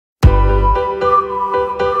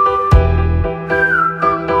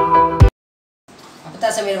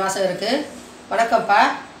சமையல் வாசகருக்கு வணக்கம்ப்பா.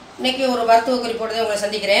 இன்றைக்கி ஒரு மருத்துவ குறிப்போடு உங்களை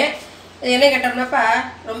சந்திக்கிறேன். இது என்ன கேட்டோம்னாப்பா,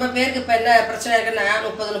 ரொம்ப பேருக்கு இப்போ என்ன பிரச்சனை இருக்குன்னா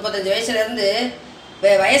 30-35 வயசுலேருந்து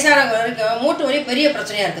வயசானவங்க வரைக்கும் மூட்டு வலி பெரிய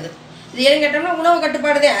பிரச்சனையாக இருக்குது. இது ஏன்னு கேட்டோம்னா உணவு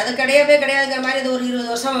கட்டுப்பாடு தான், அது கிடையாதுங்கிற மாதிரி இது ஒரு 20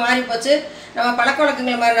 வருஷம் மாறி போச்சு. நம்ம பழக்க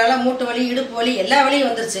வழக்கங்கள் மாதிரினால மூட்டு வலி, இடுப்பு வலி, எல்லா வலியும்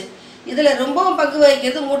வந்துருச்சு. இதில் ரொம்பவும் பங்கு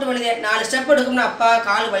வகிக்கிறது மூட்டு வலி தான். 4 ஸ்டெப் எடுக்கணும்னா அப்பா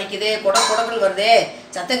கால் வலிக்குது, குடக்குன்னு வருதே,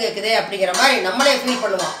 சத்தம் கேட்குது அப்படிங்கிற மாதிரி நம்மளே ஃபீல்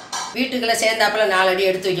பண்ணுவோம். வீட்டுக்குள்ளே சேர்ந்தாப்பில் 4 அடி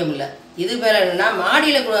எடுத்து வைக்க முடியல. இது பேர் என்னென்னா,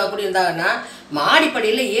 மாடியில் குடியிருந்தாங்கன்னா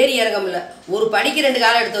மாடிப்படியில் ஏறி இறங்க முடியல. ஒரு படிக்கு 2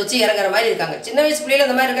 காலை எடுத்து வச்சு இறங்குற மாதிரி இருக்காங்க. சின்ன வயசு பிள்ளைகள்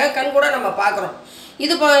இந்த மாதிரி இருக்காங்க, கண் கூட நம்ம பார்க்குறோம்.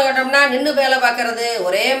 இது கேட்டோம்னா நின்று வேலை பார்க்குறது,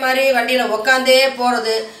 ஒரே மாதிரி வண்டியில் உட்காந்தே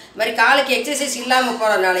போகிறது, இது மாதிரி காலுக்கு எக்ஸசைஸ் இல்லாமல்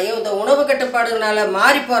போகிறதுனாலையும் இந்த உணவு கட்டுப்பாடுனால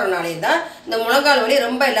மாறி போகிறனாலையும் தான் இந்த முழங்கால் வலி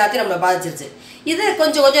ரொம்ப எல்லாத்தையும் நம்மளை பாதிச்சிருச்சு. இது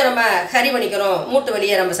கொஞ்சம் நம்ம சரி பண்ணிக்கிறோம், மூட்டு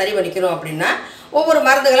வலியை நம்ம சரி பண்ணிக்கிறோம் அப்படின்னா ஒவ்வொரு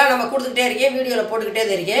மருந்துகளாக நம்ம கொடுத்துக்கிட்டே இருக்கேன், வீடியோவில் போட்டுக்கிட்டே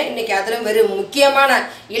தான் இருக்கேன். இன்றைக்கி அதில் வெறும் முக்கியமான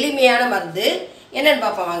எளிமையான மருந்து என்னென்னு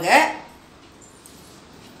பார்ப்போம் வாங்க.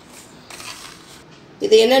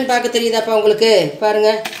 இது என்னென்னு பார்க்க தெரியுதாப்பா உங்களுக்கு?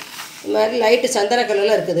 பாருங்கள், இந்த மாதிரி லைட்டு சந்தன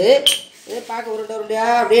கல்லில் இருக்குது. இது பார்க்க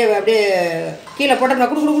உருண்டையாக அப்படியே கீழே போட்டோம்னா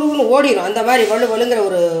குடுக்குன்னு ஓடிடும். அந்த மாதிரி வலுங்கிற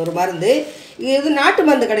ஒரு மருந்து. இது நாட்டு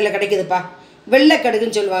மருந்து கடையில் கிடைக்குதுப்பா.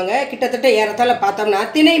 வெள்ளைக்கடுகுன்னு சொல்லுவாங்க. கிட்டத்தட்ட ஏறத்தாழ பார்த்தோம்னா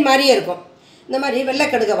திணை மாதிரியே இருக்கும். இந்த மாதிரி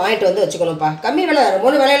வெள்ளைக்கடுகை வாங்கிட்டு வந்து வச்சுக்கணும்ப்பா. கம்மி விலை,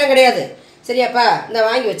 3 விலையெல்லாம் கிடையாது. சரியாப்பா? இந்த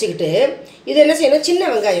வாங்கி வச்சுக்கிட்டு இது என்ன செய்யணும், சின்ன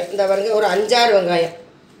வெங்காயம் இந்த பாருங்க, ஒரு 5-6 வெங்காயம்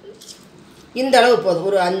இந்த அளவு போதும்.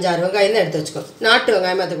 ஒரு 5-6 வெங்காயம் தான் எடுத்து வச்சுக்கணும். நாட்டு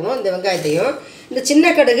வெங்காயமாக எடுத்துக்கணும். இந்த வெங்காயத்தையும் இந்த சின்ன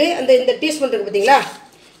கடுகு இந்த டீஸ்பூன் இருக்குது பார்த்தீங்களா,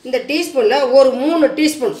 இந்த டீஸ்பூனில் ஒரு 3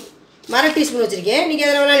 டீஸ்பூன் மர டீஸ்பூன் வச்சுருக்கேன். நீங்கள்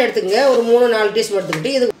எதில் வேணாலும் எடுத்துக்கங்க. ஒரு 3-4 டீஸ்பூன்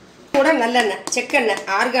எடுத்துக்கிட்டு இது கூட நல்லெண்ணெய், செக்கெண்ணெய்,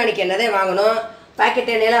 ஆர்கானிக் எண்ணெய் தான் வாங்கணும்.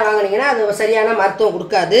 பாக்கெட் எண்ணெயெல்லாம் வாங்கினீங்கன்னா அது சரியான மருத்துவம்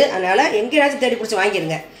கொடுக்காது. அதனால் எங்கேயாச்சும் தேடி பிடிச்சி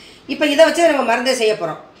வாங்கிடுங்க. இப்போ இதை வச்சு நம்ம மருந்தே செய்ய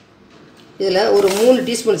போகிறோம். இதில் ஒரு 3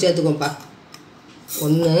 டீஸ்பூன் சேர்த்துக்கோப்பா.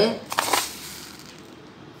 1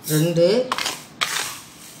 2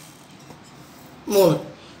 3.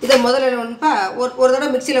 இதை முதல்ல என்னப்பா ஒரு தடவை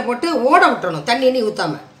மிக்சியில் போட்டு ஓட விட்டுறணும், தண்ணி எண்ணி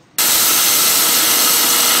ஊற்றாமல்.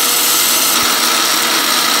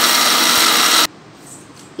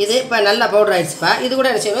 இது இப்போ நல்லா பவுடர் ஆகிடுச்சுப்பா. இது கூட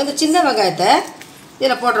என்ன செய்யணும், இந்த சின்ன வெங்காயத்தை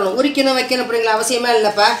இதில் போட்டணும். உரிக்கணும் வைக்கணும் அப்படிங்கிற அவசியமே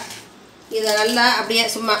இல்லைப்பா. இதை நல்லா அப்படியே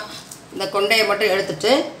சும்மா இந்த கொண்டையை மட்டும்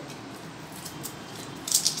எடுத்துட்டு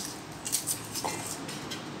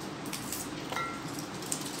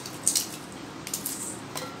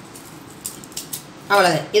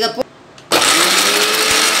அவ்வளோதான். இதை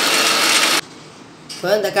இப்போ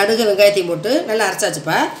இந்த கடுகு வெங்காயத்தையும் போட்டு நல்லா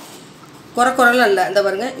அரைச்சாச்சுப்பா. குறைலாம் இல்லை, இந்த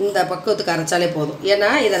பாருங்க, இந்த பக்குவத்துக்கு அரைச்சாலே போதும். ஏன்னா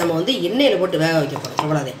இதை நம்ம வந்து எண்ணெயில் போட்டு வேக வைக்க போகிறோம்.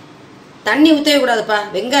 அவ்வளோதான். தண்ணி ஊற்றவே கூடாதுப்பா.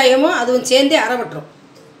 வெங்காயமும் அதுவும் சேர்ந்தே அரைப்பட்டுரும்.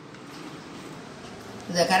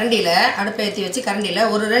 இந்த கரண்டியில் அடுப்பை ஏற்றி வச்சு கரண்டியில்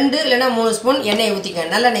ஒரு 2 இல்லைன்னா 3 ஸ்பூன் எண்ணெயை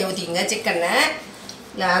ஊற்றிக்கங்க. நல்லெண்ணெய் ஊற்றிக்கங்க, சிக்கெண்ணெய்.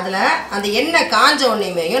 இல்லை அதில் அந்த எண்ணெய் காஞ்ச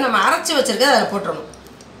உடனேயும் நம்ம அரைச்சி வச்சுருக்க அதில் போட்டுருணும்.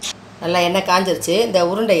 நல்லா எண்ணெய் காஞ்சிருச்சு. இந்த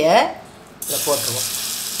உருண்டையை இதில் போட்டுருவோம்.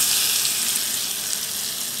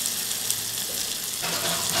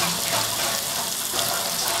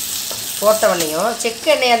 போட்டவனையும்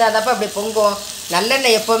செக்கெண்ணெய் அதாப்பா அப்படி பொங்கும்.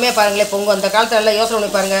 நல்லெண்ணெய் எப்போவுமே பாருங்களேன் பொங்கும். அந்த காலத்தில் நல்லா யோசனை பண்ணி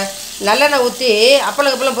பாருங்கள். நல்லெண்ணெய் ஊற்றி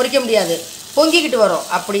அப்பளம் பொரிக்க முடியாது, பொங்கிக்கிட்டு வரும்.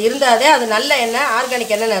 அப்படி இருந்தாதே அது நல்ல எண்ணெய்,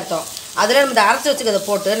 ஆர்கானிக் எண்ணெய்னு அர்த்தம். அதில் நம்ம இந்த அரைச்சி வச்சுக்கிறத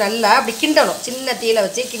போட்டு நல்லா அப்படி கிண்டணும். சின்ன தீயில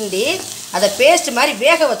வச்சு கிண்டி அதை பேஸ்ட் மாதிரி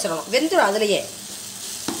வேக வச்சிடணும். வெந்துடும் அதுலேயே.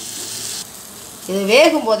 இது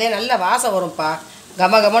வேகும் போதே நல்ல வாசம் வரும்ப்பா.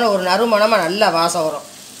 கமகமன்னு ஒரு நறுமணமாக நல்ல வாசம் வரும்.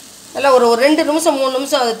 நல்லா ஒரு 2 நிமிஷம் 3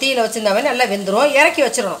 நிமிஷம் அதை தீயில வச்சுருந்தாவே நல்லா வெந்துடும். இறக்கி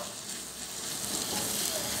வச்சிடணும்.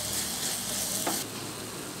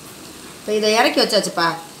 இப்போ இதை இறக்கி வச்சாச்சுப்பா.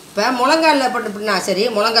 இப்போ முழங்காலில் போட்டுனா சரி,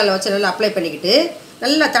 முழங்காலில் வச்சு நல்லா அப்ளை பண்ணிக்கிட்டு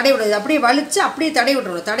நல்லா தடவி விடுறது. அப்படியே வலிச்சு அப்படியே தடவி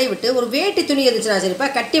விட்டுறணும். தடவி விட்டு ஒரு வேட்டி துணி இருந்துச்சுன்னா சரிப்பா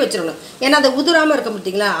கட்டி வச்சிடணும். ஏன்னா அதை உதிராமல் இருக்க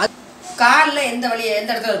பார்த்தீங்களா. அது காலில் எந்த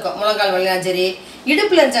இடத்துல இருக்கும், முழங்கால் வலினாலும் சரி,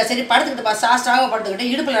 இடுப்பில் இருந்துச்சா சரி, படுத்துக்கிட்டுப்பா. ஸ்ட்ராங்காக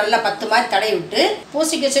படுத்துக்கிட்டு இடுப்பில் நல்லா 10 மாதிரி தடவி விட்டு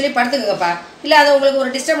பூசிக்க சொல்லி படுத்துக்குங்கப்பா. இல்லை அது உங்களுக்கு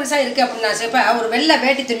ஒரு டிஸ்டர்பன்ஸாக இருக்குது அப்படின்னா சரிப்பா, ஒரு வெள்ளை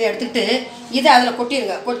வேட்டி துணி எடுத்துக்கிட்டு இதை அதில்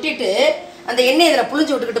கொட்டிடுங்க. கொட்டிட்டு அந்த எண்ணெய் இதில்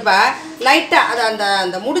புளிஞ்சு விட்டுக்கிட்டுப்பா லைட்டாக அதை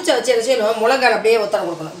அந்த முடிச்சை வச்சு என்ன செய்யணும், முழங்கால் அப்படியே ஒத்தனை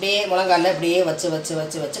கொடுக்கணும். அப்படியே முழங்காலில் அப்படியே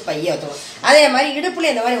வச்சு பைய ஒத்தணும். அதே மாதிரி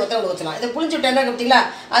இடுப்புல இந்த மாதிரி ஒத்தனை கொடுக்கலாம். இதை புளிஞ்சு விட்டு என்ன பார்த்தீங்களா,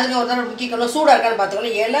 அதில் ஒரு தடவை முக்கிக்கணும். சூடாக இருக்கான்னு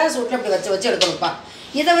பார்த்துக்கணும். எல்லா சூட்டில் அப்படி வச்சு எடுக்கணும்ப்பா.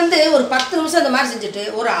 இதை வந்து ஒரு 10 நிமிஷம் இந்த மாதிரி செஞ்சுட்டு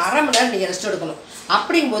ஒரு அரை மணி நேரம் நீங்கள் ரெஸ்ட் எடுக்கணும்.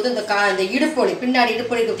 அப்படிங்கும்போது இந்த இடுப்பு வலி, பின்னாடி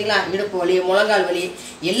இடுப்பு வலி பார்த்தீங்களா, இடுப்பு வலி, முழங்கால் வலி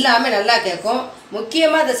எல்லாமே நல்லா கேட்கும்.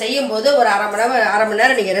 முக்கியமாக அதை செய்யும்போது ஒரு அரை மணி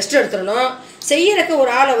நேரம் நீங்கள் ரெஸ்ட் எடுத்துடணும். செய்யறதுக்கு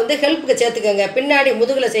ஒரு ஆளை வந்து ஹெல்ப்புக்கு சேர்த்துக்கோங்க. பின்னாடி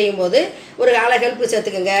முதுகில் செய்யும்போது ஒரு ஆளை ஹெல்ப்புக்கு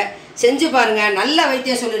சேர்த்துக்கோங்க. செஞ்சு பாருங்கள். நல்ல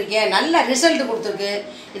வைத்தியம் சொல்லியிருக்கேன், நல்ல ரிசல்ட் கொடுத்துருக்கு.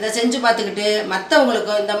 இதை செஞ்சு பார்த்துக்கிட்டு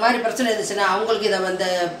மற்றவங்களுக்கும் இந்த மாதிரி பிரச்சனை இருந்துச்சுன்னா அவங்களுக்கு இதை வந்து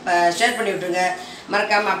ஷேர் பண்ணி விட்டுருங்க.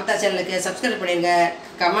 மறக்காமல் அப்பத்தா சேனலுக்கு சப்ஸ்கிரைப் பண்ணிடுங்க,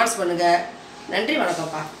 கமெண்ட்ஸ் பண்ணுங்கள். நன்றி,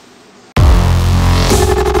 வணக்கம்ப்பா.